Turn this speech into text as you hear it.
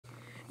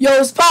Yo,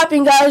 what's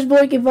popping, guys?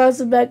 Boy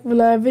Kevonster back with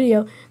another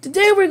video.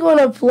 Today we're going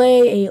to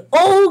play a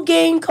old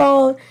game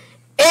called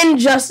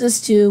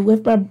Injustice 2,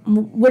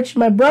 which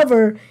my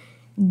brother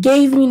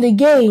gave me the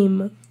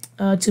game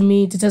to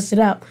me to test it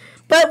out.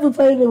 But we're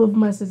playing it with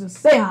my sister.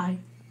 Say hi.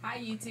 Hi,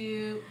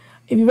 YouTube.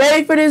 If you're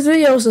ready for this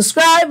video,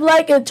 subscribe,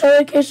 like, and turn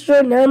notifications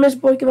on. Never miss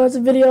Boy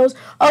Kevonster videos.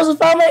 Also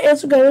follow my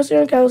Instagram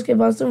account,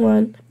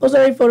 Kevonster1. Post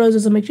every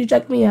photos, so make sure you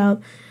check me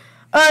out.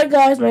 Alright,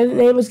 guys, my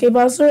name is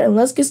Kevonster, and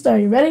let's get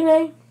started. You ready,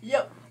 Nate?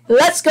 Yep.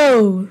 Let's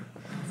go.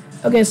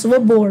 Okay, so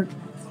what board?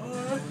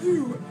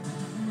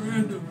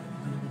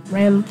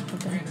 Random.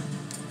 Okay.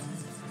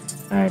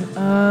 Alright,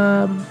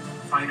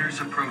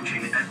 Fighters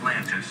approaching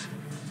Atlantis.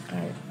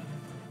 Alright.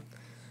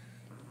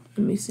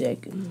 Let me see, I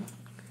can...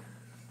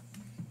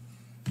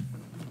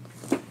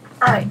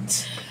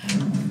 Alright.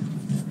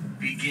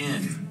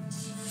 Begin.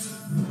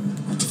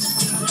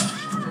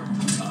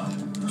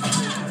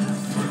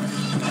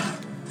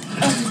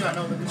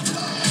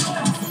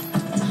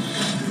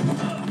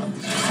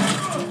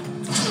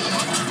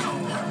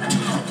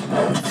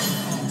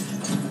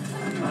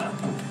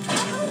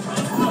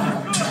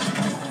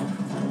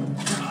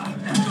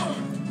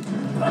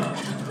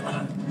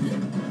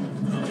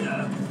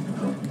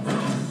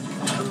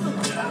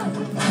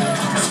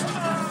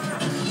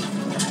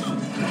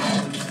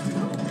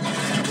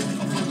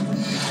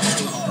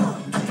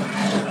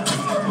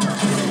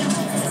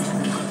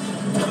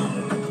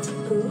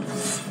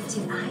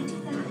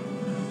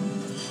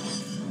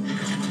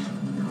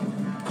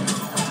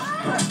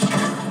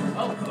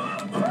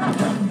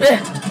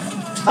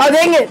 Oh,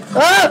 dang it!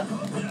 Oh!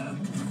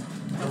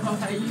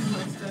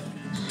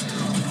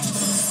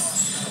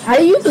 How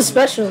do you use the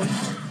special?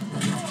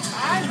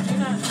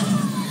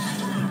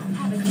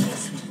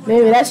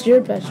 Maybe that's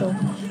your special.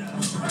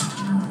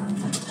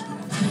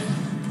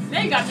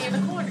 Now you got me in the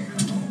corner.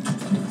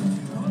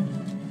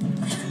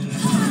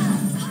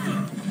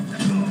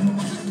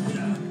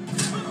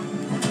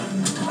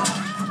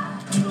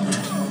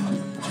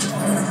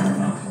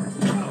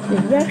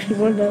 Yeah, you actually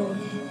won that one.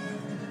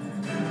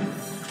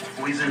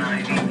 Poison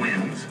Ivy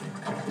wins.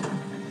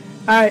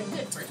 Alright.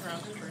 First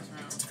round. You're going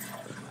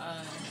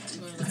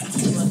to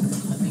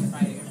new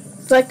fighter.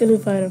 Select a new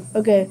fighter.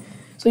 Okay.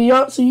 So you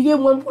get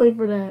 1 point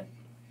for that.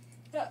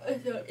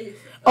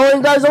 Oh,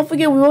 and guys, don't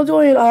forget we will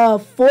doing 4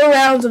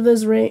 rounds of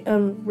this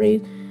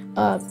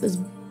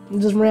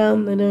this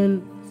round, and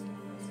then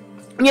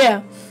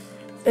yeah,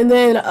 and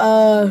then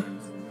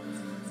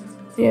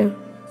yeah, and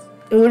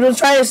we're gonna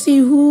try to see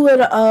who would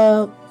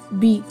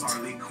beat.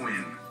 Harley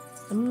Quinn.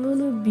 I'm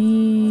gonna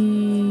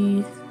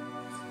be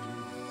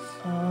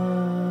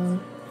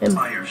him.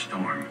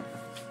 Firestorm.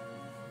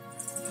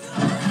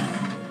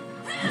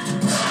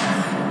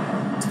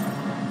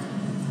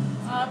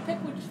 Pick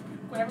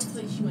whatever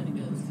place you want to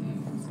go to.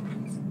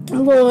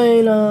 I'm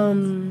going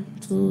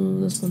to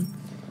this one.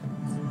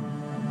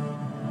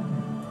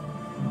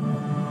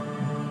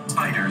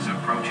 Fighters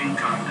approaching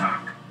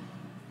contact.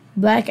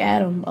 Black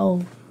Adam.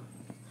 Oh,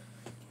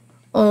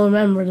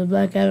 remember the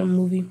Black Adam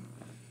movie.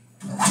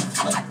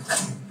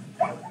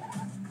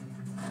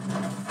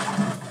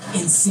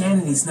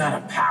 Insanity's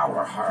not a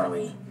power,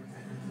 Harley.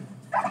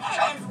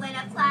 It is when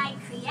applied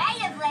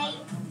creatively.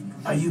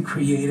 Are you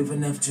creative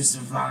enough to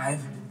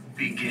survive?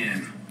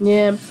 Begin.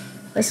 Yeah,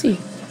 let's see.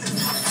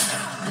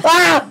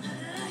 Ah!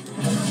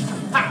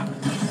 Ah!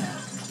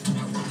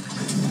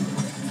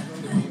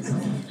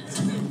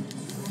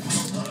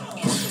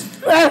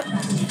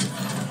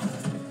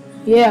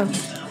 Yeah.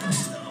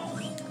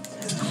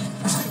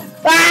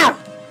 Ah!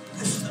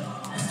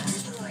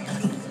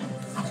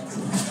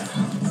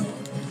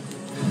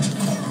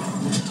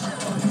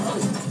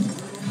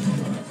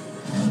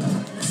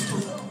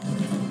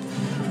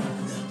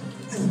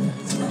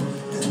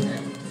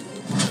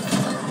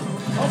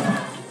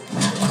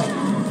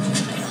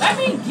 Let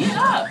me get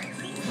up.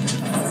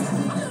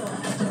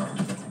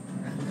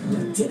 You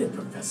did it,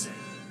 Professor.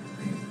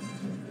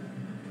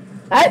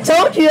 I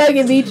told you I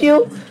could beat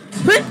you.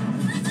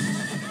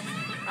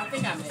 I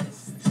think I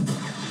missed.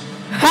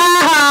 Ha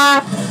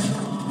ha!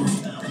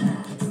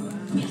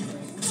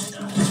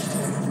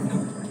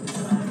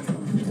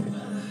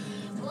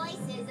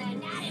 Voices are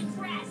not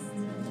impressed.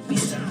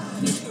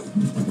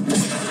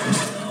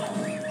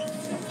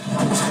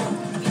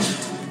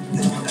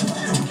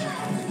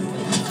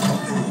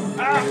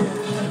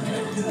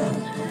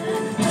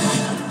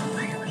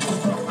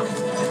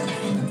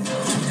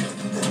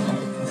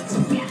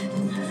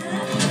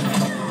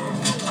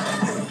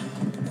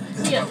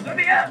 Yeah, let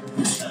me up.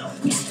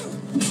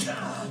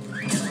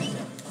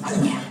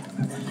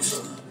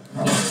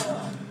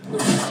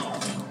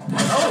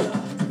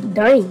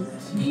 Dang.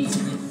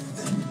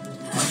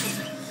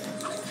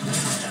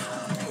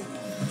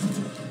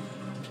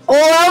 Oh,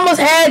 I almost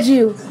had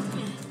you.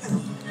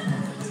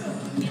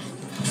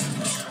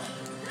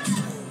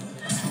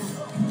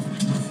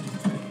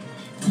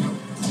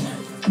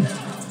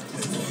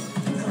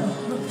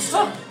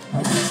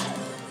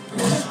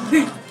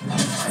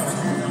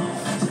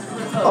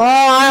 Oh,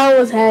 I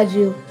almost had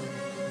you.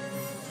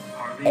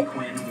 Harley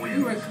Quinn wins.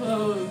 You were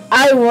close.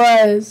 I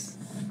was.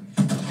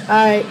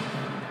 Alright.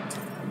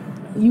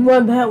 You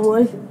won that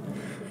one.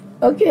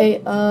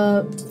 Okay,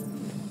 Alright,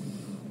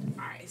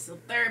 so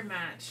third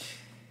match.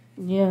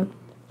 yeah.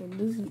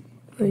 This is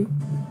like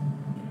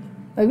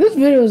this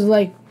video is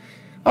like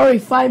already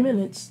 5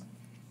 minutes.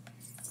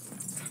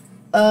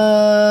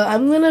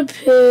 I'm gonna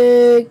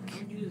pick.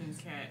 I'm using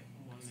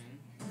Catwoman.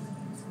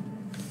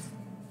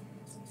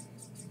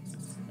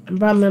 I'm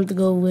probably gonna have to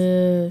go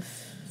with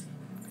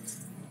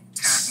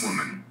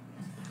Catwoman.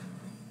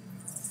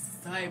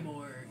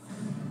 Cyborg.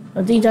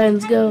 I think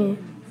Titans Go.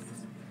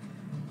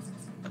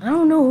 I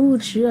don't know who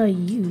should I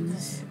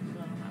use. I'm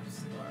gonna have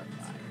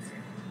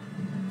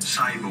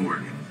Starfire.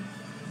 Cyborg.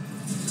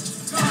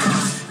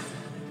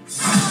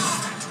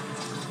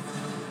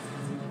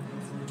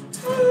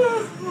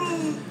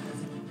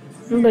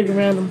 I'm like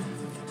random.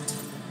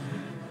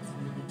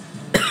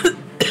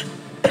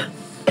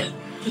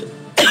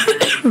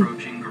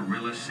 Approaching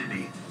Gorilla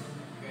City.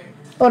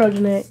 Hold on,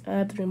 Janae. I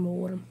have to drink more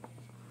water.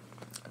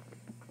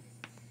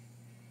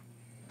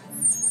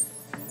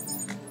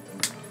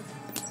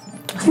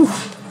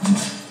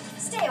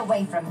 Stay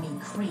away from me,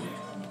 creep.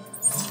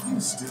 You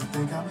still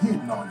think I'm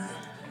hitting on you?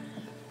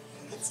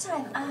 It's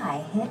time I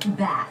hit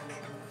back.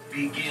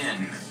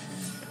 Begin.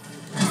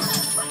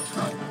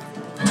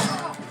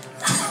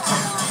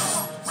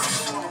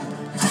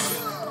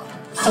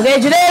 Okay,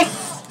 Janae.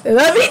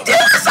 Let me do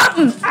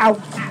something. Ow.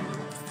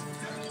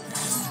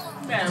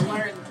 You better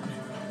learn.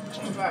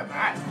 You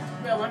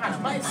better learn how to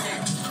fight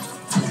that.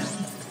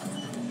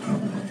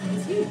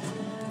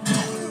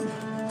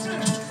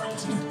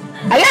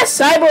 I guess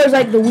Cyborg's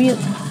like the wheel.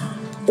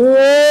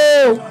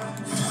 Whoa.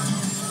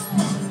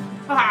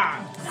 Ha!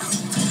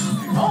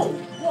 Oh!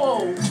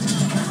 Whoa!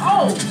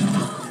 Oh!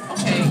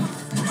 Okay.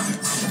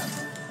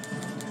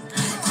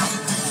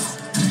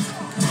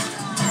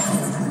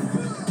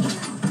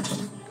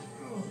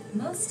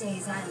 Most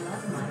days I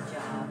love my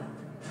job.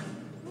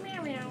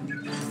 Meow meow.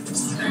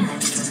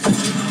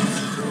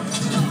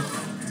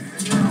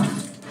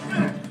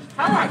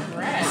 How do I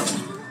grab?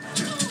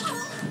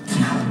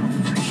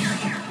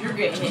 You're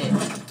getting hit.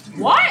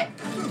 What?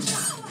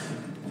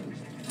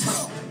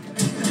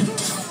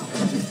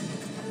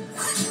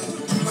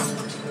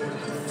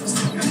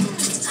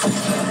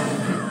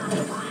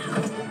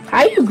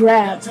 How you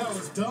grab? That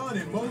was done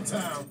in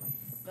Motown.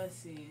 Let's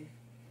see.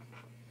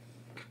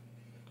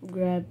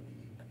 Grab.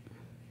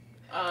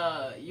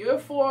 Your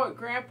forward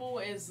grapple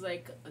is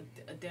like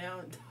a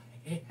down.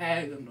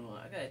 I don't know.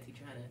 I gotta teach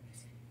you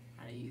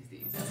how to use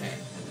these. Okay.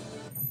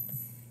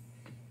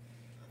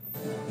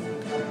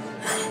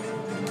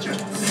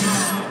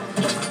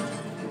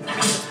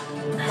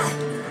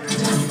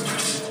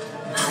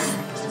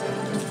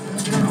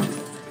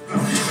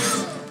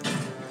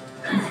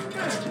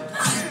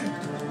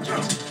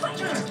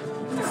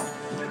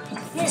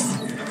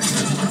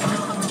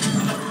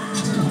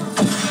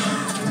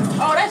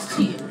 Oh, that's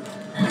cheating.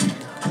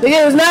 Because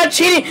it was not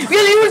cheating.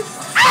 Because he was.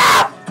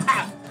 Ah!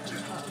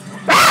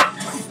 Ah!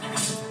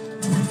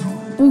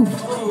 Ooh.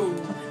 Oh.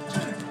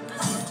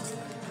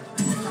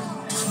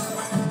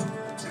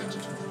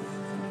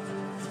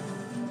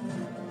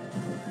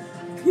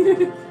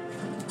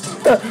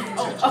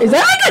 Is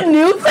that like a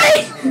new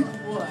thing?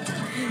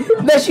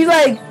 What? That she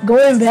like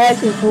going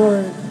back and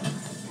forth.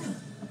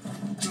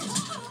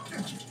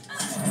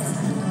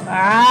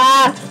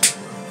 Ah!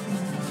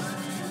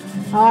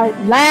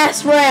 Alright,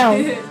 last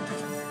round.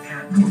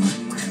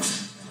 Catwoman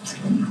wins.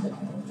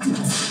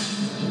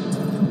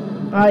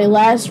 Alright,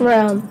 last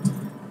round.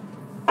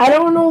 I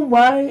don't know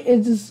why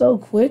it's just so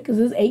quick, because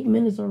it's 8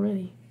 minutes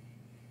already.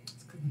 It's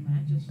because the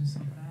matches are so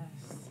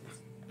fast.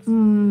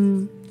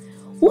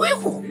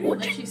 What?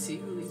 Let you see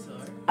who these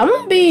are. I'm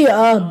gonna be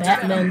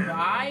Batman.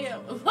 Buy a-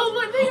 Oh,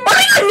 you got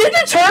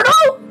Ninja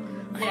Turtle?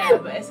 Yeah,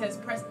 but it says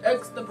press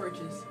X to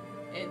purchase.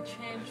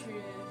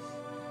 Enchantress.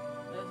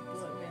 That's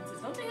Blood Mantis.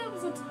 Don't they have a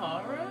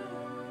Zatara?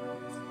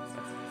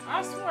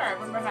 I swear I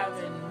remember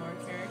having more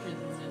characters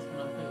than this when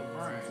I played with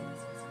Burns.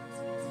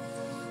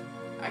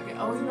 I can,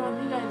 oh, you know,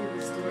 we gotta do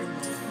the story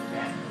mode.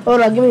 Yeah.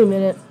 Hold on, give me a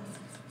minute.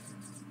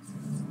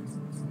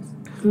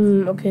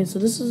 Okay, so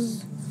this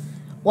is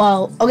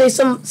wow. Okay,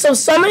 so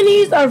some of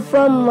these are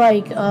from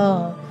like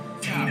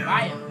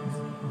Buy 'em.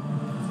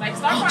 Like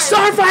Starfire.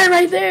 Starfire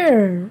right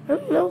there. I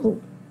don't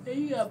know. Yeah,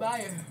 you gotta buy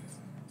her.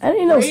 I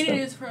didn't know. Rated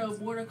is from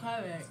Mortal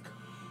Kombat.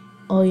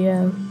 Oh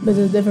yeah, but it's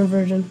a different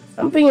version.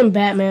 I'm thinking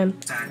Batman.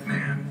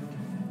 Batman.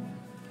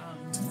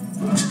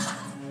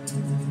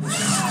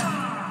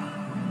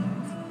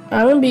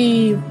 I'm gonna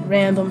be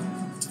random.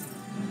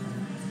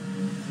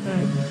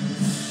 Alright.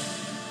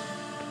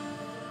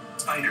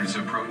 Fighters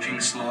approaching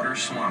Slaughter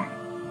Swamp.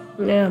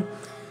 Yeah.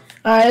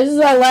 Alright, this is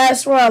our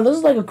last round. This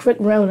is like a quick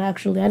round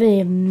actually. I didn't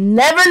even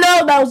never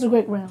know that was a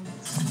quick round.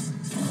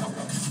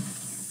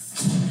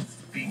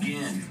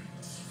 Begin.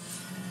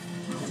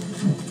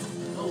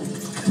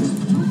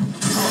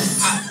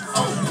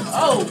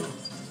 Oh!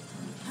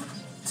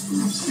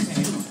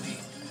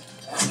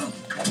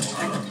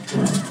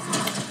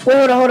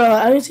 Wait, hold on.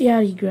 I didn't see how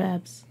he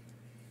grabs.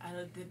 I don't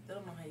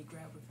know how you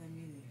grab with him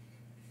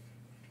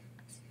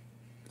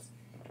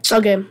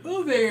Okay.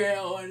 We'll figure it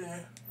out one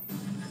day.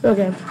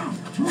 Okay.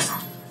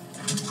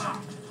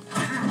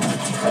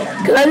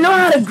 Cause I know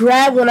how to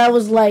grab when I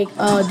was like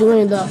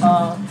doing the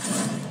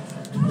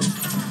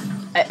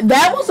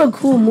that was a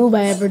cool move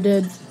I ever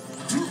did.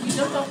 You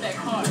jumped off that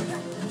car.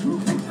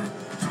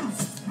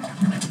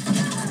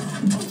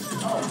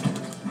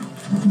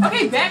 Oh.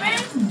 Okay,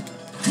 Batman.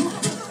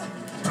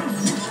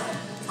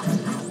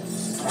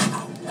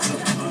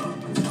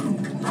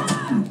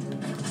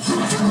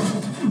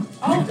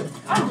 Oh,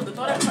 I would have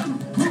thought that.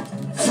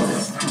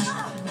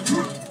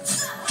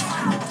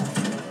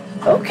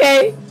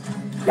 Okay.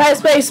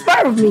 Guys play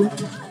smart with me.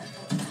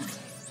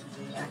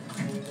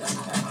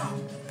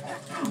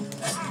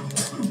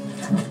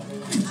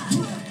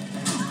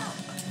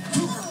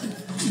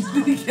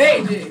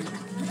 Hey, dude.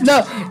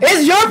 No,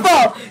 it's your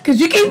fault, cause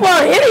you keep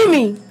on hitting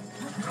me.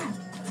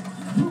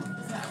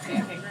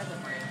 Okay, grab the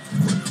branch.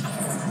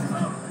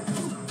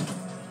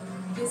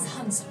 This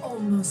hunt's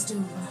almost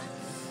over.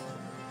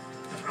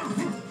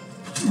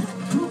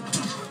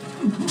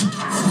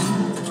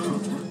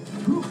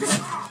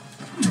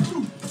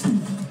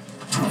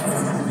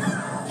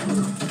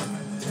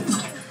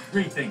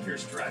 Rethink your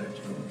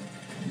strategy.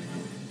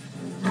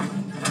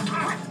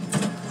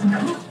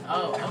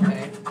 Oh,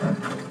 okay. Is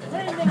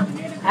there anything over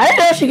here? I didn't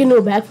know she can do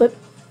a backflip.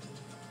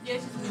 Yeah,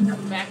 she's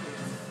moving backwards.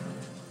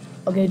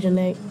 Okay,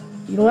 Janae,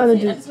 you don't have to I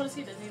do. just want to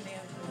see if there's anything I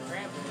can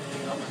grab.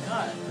 Oh my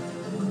god.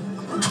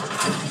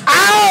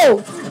 Ow!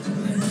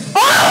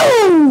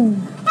 Oh!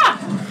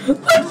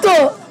 What the?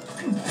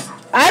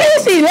 I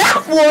didn't see that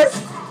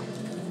for.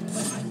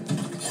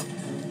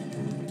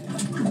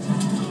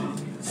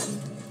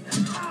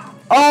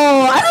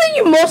 Oh, I thought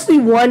you mostly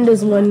won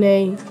this one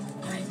day.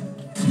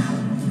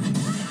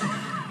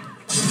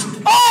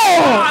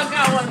 Oh, Oh! I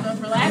got one of them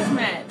for last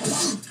match.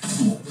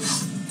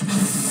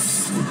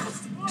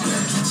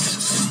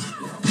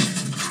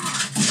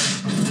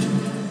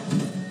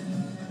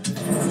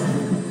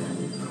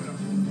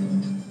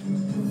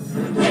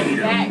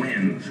 Ada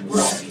wins.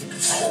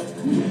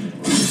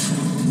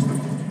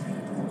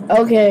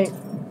 Okay.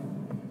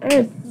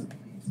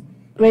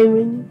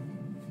 Maybe.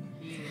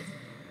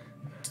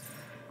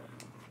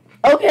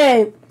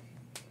 Okay.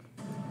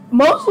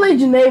 Mostly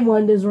Janae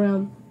won this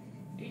round.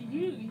 You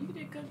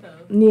did good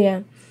though.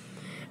 Yeah.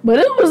 But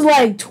it was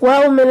like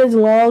 12 minutes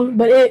long.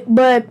 But if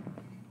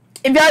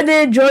y'all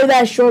did enjoy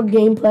that short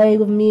gameplay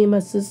with me and my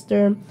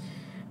sister,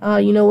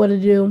 you know what to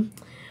do.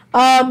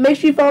 Make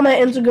sure you follow my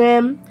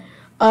Instagram.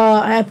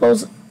 I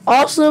post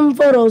awesome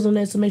photos on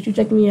it, so make sure you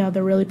check me out.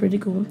 They're really pretty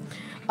cool.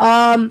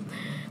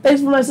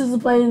 Thanks for my sister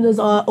playing this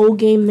old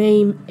game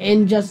named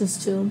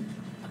Injustice 2.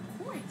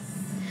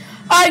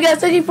 Alright guys,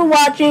 thank you for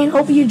watching.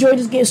 Hope you enjoyed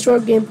this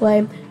short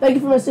gameplay. Thank you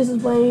for my sisters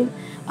playing.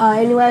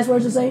 Any last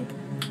words to say?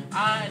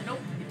 Nope.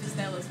 It just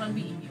that was fun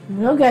beating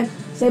you. Okay.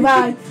 Say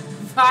bye.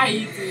 Bye,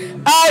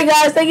 YouTube. Alright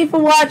guys, thank you for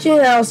watching,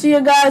 and I'll see you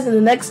guys in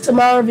the next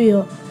tomorrow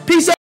review. Peace out.